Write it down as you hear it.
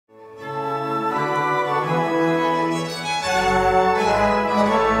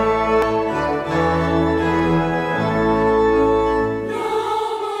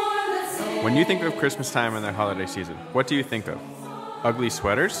Christmas time and their holiday season, what do you think of? Ugly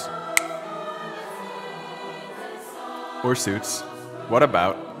sweaters? Or suits? What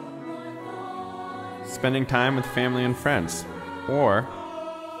about spending time with family and friends? Or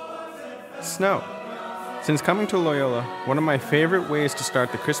snow? Since coming to Loyola, one of my favorite ways to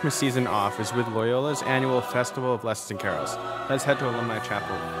start the Christmas season off is with Loyola's annual Festival of Lessons and Carols. Let's head to Alumni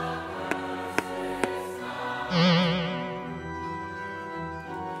Chapel.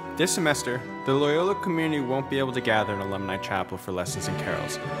 This semester, the Loyola community won't be able to gather in Alumni Chapel for Lessons and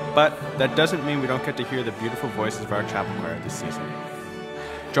Carols, but that doesn't mean we don't get to hear the beautiful voices of our chapel choir this season.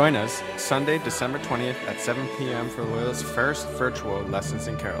 Join us Sunday, December 20th at 7 p.m. for Loyola's first virtual Lessons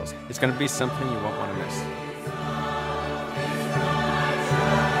and Carols. It's going to be something you won't want to miss.